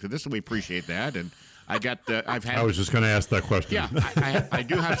listening to this, and we appreciate that. And I was just going to ask that question. Yeah, I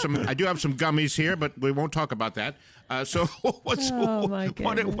do have some gummies here, but we won't talk about that. So,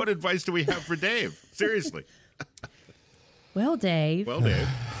 what advice do we have for Dave? Seriously. Well, Dave.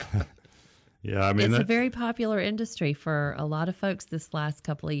 Yeah, I mean, it's a very popular industry for a lot of folks this last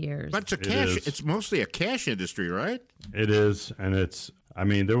couple of years. But it's mostly a cash industry, right? It is, and I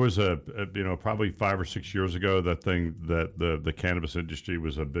mean, there was probably 5 or 6 years ago, that the cannabis industry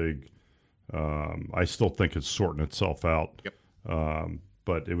was a big. I still think it's sorting itself out. Yep.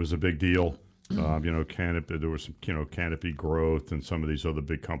 But it was a big deal. Canopy. There was some, Canopy Growth and some of these other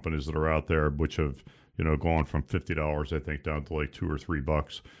big companies that are out there, which have, gone from $50, I think, down to like $2 or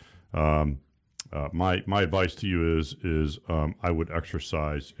 $3. My advice to you is I would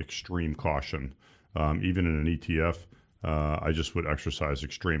exercise extreme caution. Even in an ETF, I just would exercise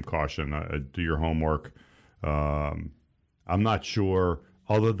extreme caution. Do your homework. I'm not sure,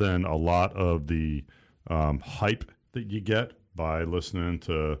 other than a lot of the hype that you get by listening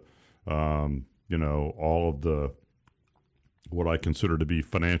to all of the what I consider to be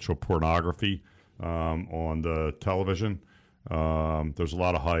financial pornography on the television. There's a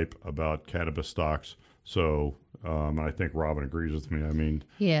lot of hype about cannabis stocks. So, and I think Robin agrees with me. I mean,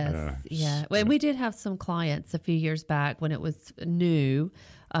 yes, yeah. Well, we did have some clients a few years back when it was new,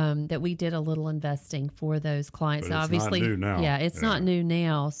 that we did a little investing for those clients. But it's obviously not new now. Yeah, it's not new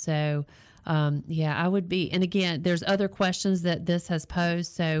now. So, I would be, and again, there's other questions that this has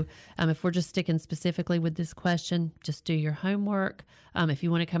posed. So, if we're just sticking specifically with this question, just do your homework. If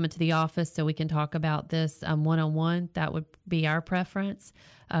you want to come into the office so we can talk about this one-on-one, that would be our preference.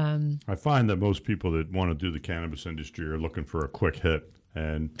 I find that most people that want to do the cannabis industry are looking for a quick hit,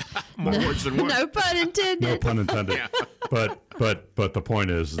 and more words than one. No pun intended. No pun intended. Yeah. But the point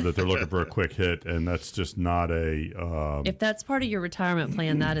is that they're looking for a quick hit, and that's just not a. If that's part of your retirement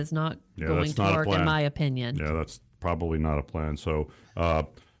plan, that is not going to work, in my opinion. Yeah, that's probably not a plan. So,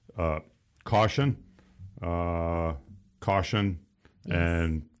 caution, Yes.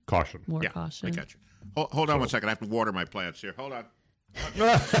 and caution. More caution. I got you. Hold on 1 second. I have to water my plants here. Hold on.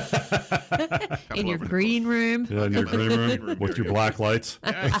 In your green room. Yeah, in your green room with your black lights.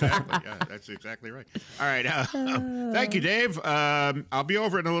 Yeah, exactly. Yeah, that's exactly right. All right. Thank you, Dave. I'll be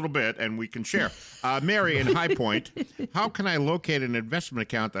over in a little bit, and we can share. Mary in High Point, how can I locate an investment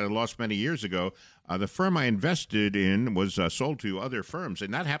account that I lost many years ago? The firm I invested in was sold to other firms,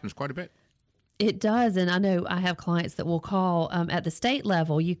 and that happens quite a bit. It does, and I know I have clients that will call at the state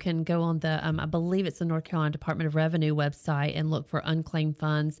level. You can go on the, I believe it's the North Carolina Department of Revenue website and look for unclaimed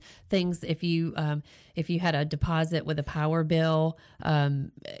funds. Things if you had a deposit with a power bill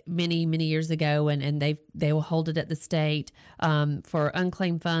many years ago, and they will hold it at the state for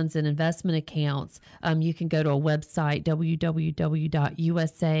unclaimed funds and investment accounts. You can go to a website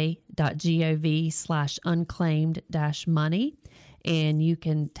www.usa.gov/unclaimed-money. And you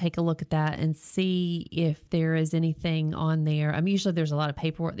can take a look at that and see if there is anything on there. Usually there's a lot of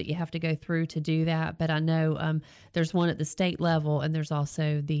paperwork that you have to go through to do that, but I know there's one at the state level, and there's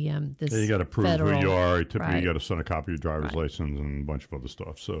also the you got to prove federal, who you are. Typically, right. You got to send a copy of your driver's license and a bunch of other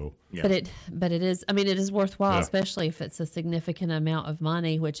stuff. So, yeah. But it is. I mean, it is worthwhile, Yeah. especially if it's a significant amount of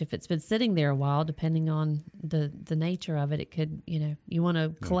money. Which, if it's been sitting there a while, depending on the nature of it, it could you want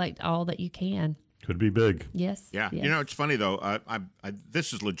to collect all that you can. could be big. Yes. Yeah, Yes. it's funny though.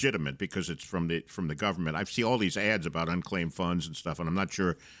 This is legitimate because it's from the government. I see all these ads about unclaimed funds and stuff, and I'm not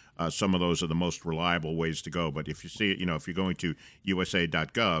sure some of those are the most reliable ways to go. But if you see, if you're going to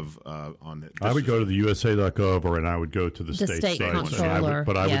USA.gov I would go to the USA.gov, and I would go to the state sites. Comptroller,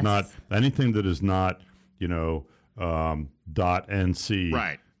 But I would yes. not anything that is not .nc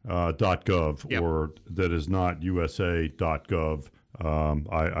Right. .gov Yep. or that is not USA.gov.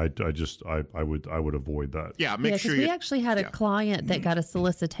 I would avoid that. Yeah, make sure we actually had a client that got a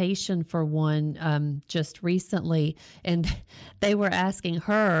solicitation for one just recently, and they were asking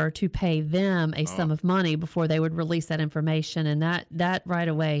her to pay them a sum of money before they would release that information, and that right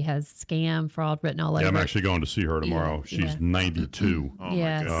away has scam, fraud written all over. Yeah, I'm actually going to see her tomorrow. Yeah, She's 92.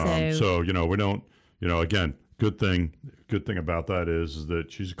 Yeah, so we don't, again, good thing about that is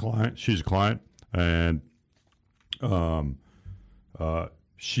that she's a client. She's a client, and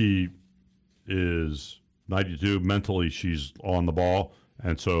she is 92. Mentally, she's on the ball.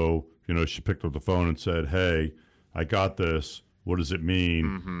 And so, she picked up the phone and said, "Hey, I got this. What does it mean?"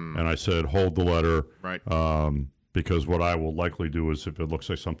 Mm-hmm. And I said, "Hold the letter." Right. Because what I will likely do is, if it looks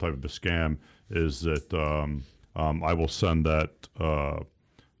like some type of a scam, is that I will send that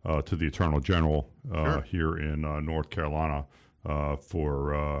to the Attorney General here in North Carolina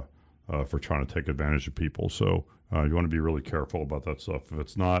for trying to take advantage of people. So you want to be really careful about that stuff. If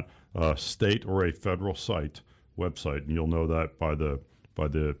it's not a state or a federal website, and you'll know that by the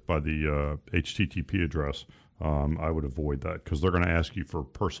HTTP address, I would avoid that because they're going to ask you for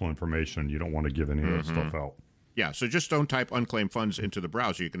personal information. You don't want to give any of that stuff out. Yeah, so just don't type unclaimed funds into the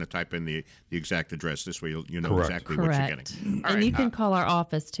browser. You're going to type in the exact address. This way you know Correct. exactly what you're getting. All and right, you can call our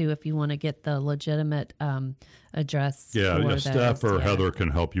office, too, if you want to get the legitimate address. Yeah, Steph or Yeah. Heather can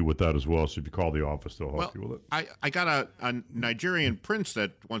help you with that as well. So if you call the office, they'll help you with it. I got a Nigerian prince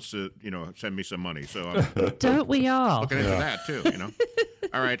that wants to, send me some money. So I'm Don't we all? looking into that, too,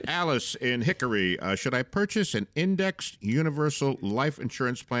 All right, Alice in Hickory. Should I purchase an indexed universal life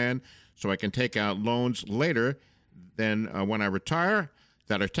insurance plan so I can take out loans later than when I retire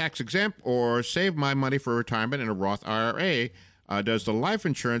that are tax exempt, or save my money for retirement in a Roth IRA? Does the life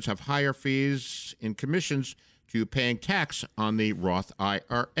insurance have higher fees in commissions to paying tax on the Roth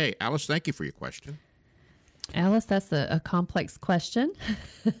IRA? Alice, thank you for your question. Alice, that's a complex question.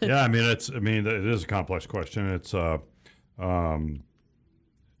 Yeah, it is a complex question. It's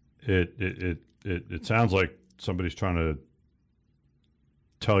it sounds like somebody's trying to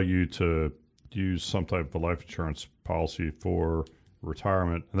tell you to use some type of life insurance policy for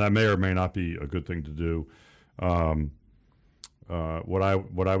retirement, and that may or may not be a good thing to do. What I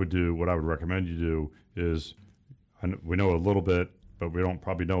would recommend you do is, we know a little bit, but we don't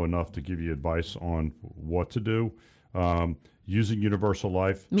probably know enough to give you advice on what to do. Using universal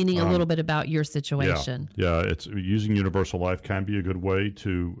life, Meaning a little bit about your situation. Yeah, it's using universal life can be a good way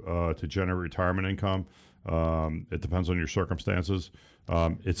to generate retirement income. It depends on your circumstances.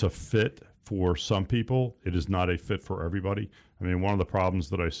 It's a fit for some people. It is not a fit for everybody. One of the problems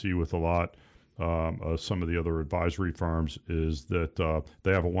that I see with a lot of some of the other advisory firms is that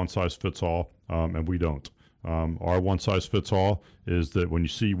they have a one-size-fits-all, and we don't. Our one-size-fits-all is that when you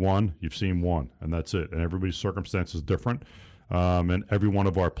see one, you've seen one, and that's it. And everybody's circumstance is different. And every one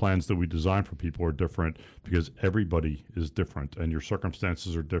of our plans that we design for people are different because everybody is different, and your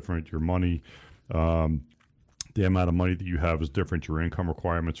circumstances are different. Your money, the amount of money that you have is different. Your income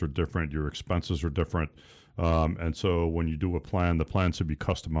requirements are different. Your expenses are different. And so when you do a plan, the plan should be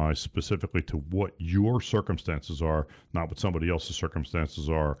customized specifically to what your circumstances are, not what somebody else's circumstances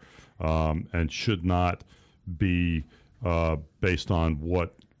are, and should not be based on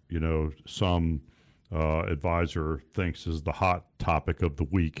what some advisor thinks is the hot topic of the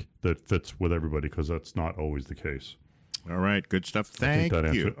week that fits with everybody, because that's not always the case. All right, good stuff. Thank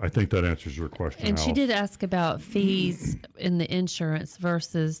you. I think that answers your question, And she Alice. did ask about fees in the insurance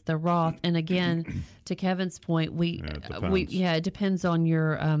versus the Roth. And again, to Kevin's point, it depends on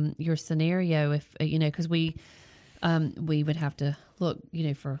your scenario. If because we would have to look,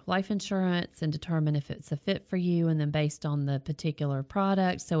 for life insurance and determine if it's a fit for you, and then based on the particular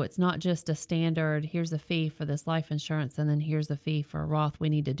product. So it's not just a standard, here's a fee for this life insurance, and then here's a fee for a Roth. We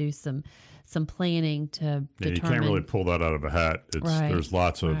need to do some planning to determine. You can't really pull that out of a hat. Right. There's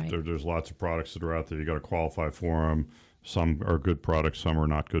lots of Right. there's lots of products that are out there. You got to qualify for them. Some are good products, some are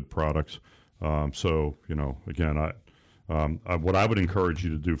not good products. So again, what I would encourage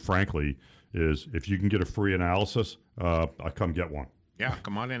you to do, frankly, is if you can get a free analysis, I come get one. Yeah,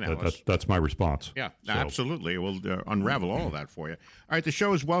 come on in, Alice. That's my response. Yeah, So, absolutely. We'll unravel all of that for you. All right, the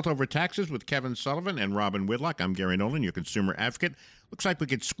show is Wealth Over Taxes with Kevin Sullivan and Robin Whitlock. I'm Gary Nolan, your consumer advocate. Looks like we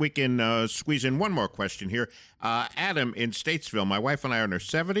could squeeze in one more question here. Adam in Statesville. My wife and I are in our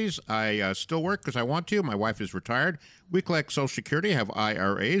 70s. I still work because I want to. My wife is retired. We collect Social Security, have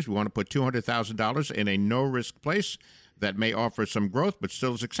IRAs. We want to put $200,000 in a no-risk place that may offer some growth, but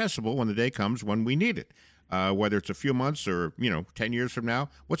still is accessible when the day comes when we need it. Whether it's a few months or 10 years from now,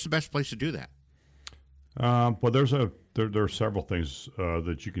 what's the best place to do that? Well, there are several things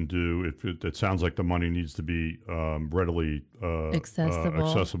that you can do. If it sounds like the money needs to be readily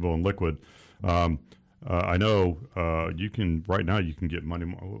accessible and liquid. I know you can right now. You can get money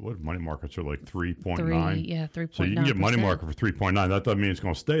markets are like 3.9. Yeah, 3.9. So you can get money market for 3.9. That doesn't mean it's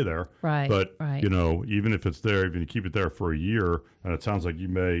going to stay there. Right. But right. Even if it's there, even you keep it there for a year, and it sounds like you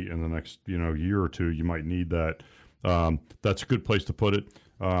may in the next year or two you might need that. That's a good place to put it.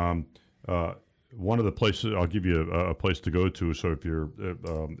 One of the places I'll give you a place to go to. So if you're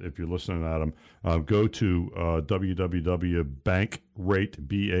listening, Adam, go to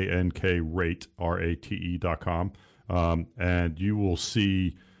www.bankrate.com, and you will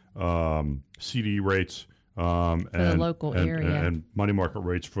see CD rates for the local area and money market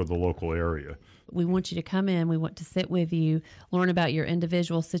rates for the local area. We want you to come in. We want to sit with you, learn about your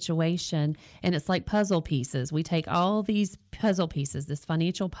individual situation. And it's like puzzle pieces. We take all these puzzle pieces, this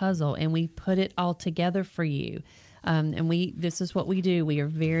financial puzzle, and we put it all together for you. This is what we do. We are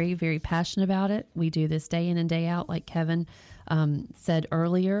very, very passionate about it. We do this day in and day out, like Kevin said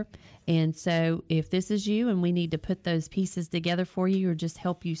earlier. And so if this is you and we need to put those pieces together for you or just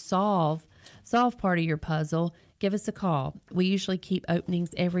help you solve part of your puzzle, give us a call. We usually keep openings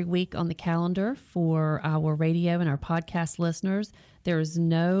every week on the calendar for our radio and our podcast listeners. There is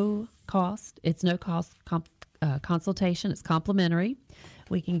no cost. It's no cost consultation. It's complimentary.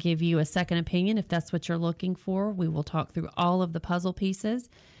 We can give you a second opinion if that's what you're looking for. We will talk through all of the puzzle pieces.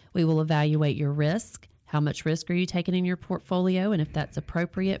 We will evaluate your risk. How much risk are you taking in your portfolio, and if that's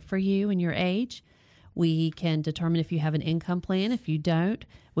appropriate for you and your age. We can determine if you have an income plan. If you don't,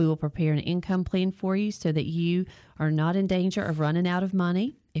 we will prepare an income plan for you so that you are not in danger of running out of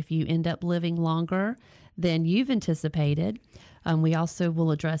money if you end up living longer than you've anticipated. We also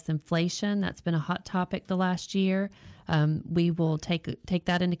will address inflation. That's been a hot topic the last year. We will take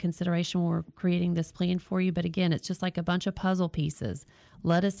that into consideration when we're creating this plan for you. But again, it's just like a bunch of puzzle pieces.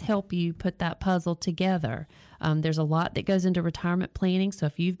 Let us help you put that puzzle together. There's a lot that goes into retirement planning. So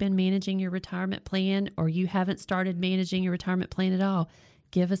if you've been managing your retirement plan or you haven't started managing your retirement plan at all,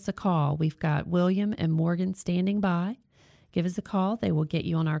 give us a call. We've got William and Morgan standing by. Give us a call. They will get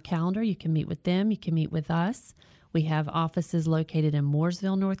you on our calendar. You can meet with them. You can meet with us. We have offices located in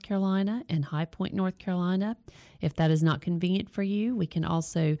Mooresville, North Carolina, and High Point, North Carolina. If that is not convenient for you, we can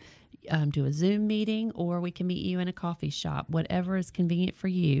also do a Zoom meeting, or we can meet you in a coffee shop. Whatever is convenient for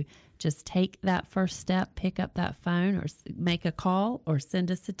you, just take that first step, pick up that phone, or make a call, or send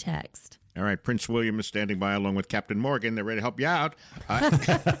us a text. All right, Prince William is standing by along with Captain Morgan. They're ready to help you out.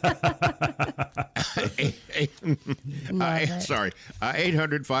 Sorry,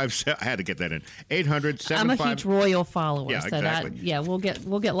 800-5. I had to get that in. 800-75. I'm a huge royal follower, yeah, so exactly.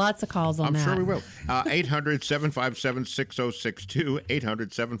 We'll get lots of calls on that. I'm sure we will. 800-757-6062.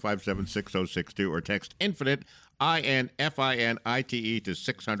 800-757-6062, or text Infinite INFINITE to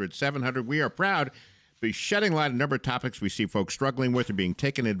 600-700. We are proud to be shedding light on a number of topics we see folks struggling with or being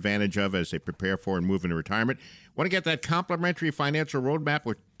taken advantage of as they prepare for and move into retirement. Want to get that complimentary financial roadmap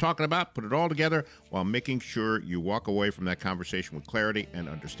we're talking about, put it all together while making sure you walk away from that conversation with clarity and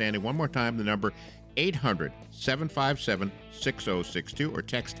understanding. One more time, the number 800-757-6062, or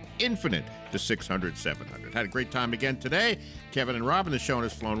text Infinite to 600-700. Had a great time again today. Kevin and Robin, the show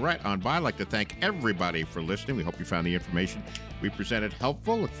has flown right on by. I'd like to thank everybody for listening. We hope you found the information we presented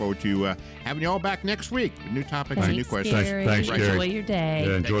helpful. Look forward to having you all back next week with new topics and new questions. Thanks, Gary. Enjoy your day.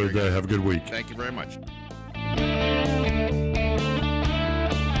 Yeah, enjoy the day. Have a good week. Thank you very much.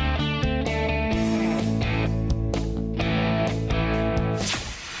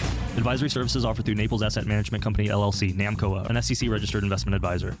 Advisory services offered through Naples Asset Management Company, LLC, NAMCOA, an SEC-registered investment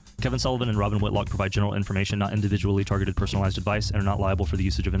advisor. Kevin Sullivan and Robin Whitlock provide general information, not individually targeted personalized advice, and are not liable for the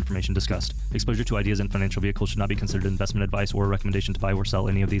usage of information discussed. Exposure to ideas and financial vehicles should not be considered investment advice or a recommendation to buy or sell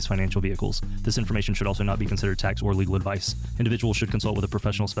any of these financial vehicles. This information should also not be considered tax or legal advice. Individuals should consult with a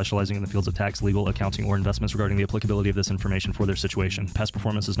professional specializing in the fields of tax, legal, accounting, or investments regarding the applicability of this information for their situation. Past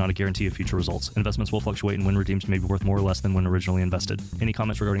performance is not a guarantee of future results. Investments will fluctuate, and when redeemed may be worth more or less than when originally invested. Any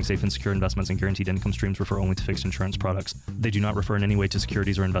comments regarding safe and secure investments and guaranteed income streams refer only to fixed insurance products. They do not refer in any way to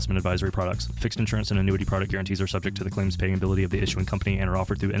securities or investment advisory products. Fixed insurance and annuity product guarantees are subject to the claims paying ability of the issuing company and are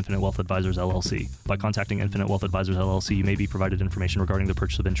offered through Infinite Wealth Advisors, LLC. By contacting Infinite Wealth Advisors, LLC, you may be provided information regarding the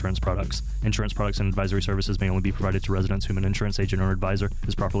purchase of insurance products. Insurance products and advisory services may only be provided to residents whom an insurance agent or advisor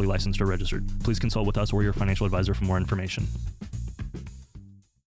is properly licensed or registered. Please consult with us or your financial advisor for more information.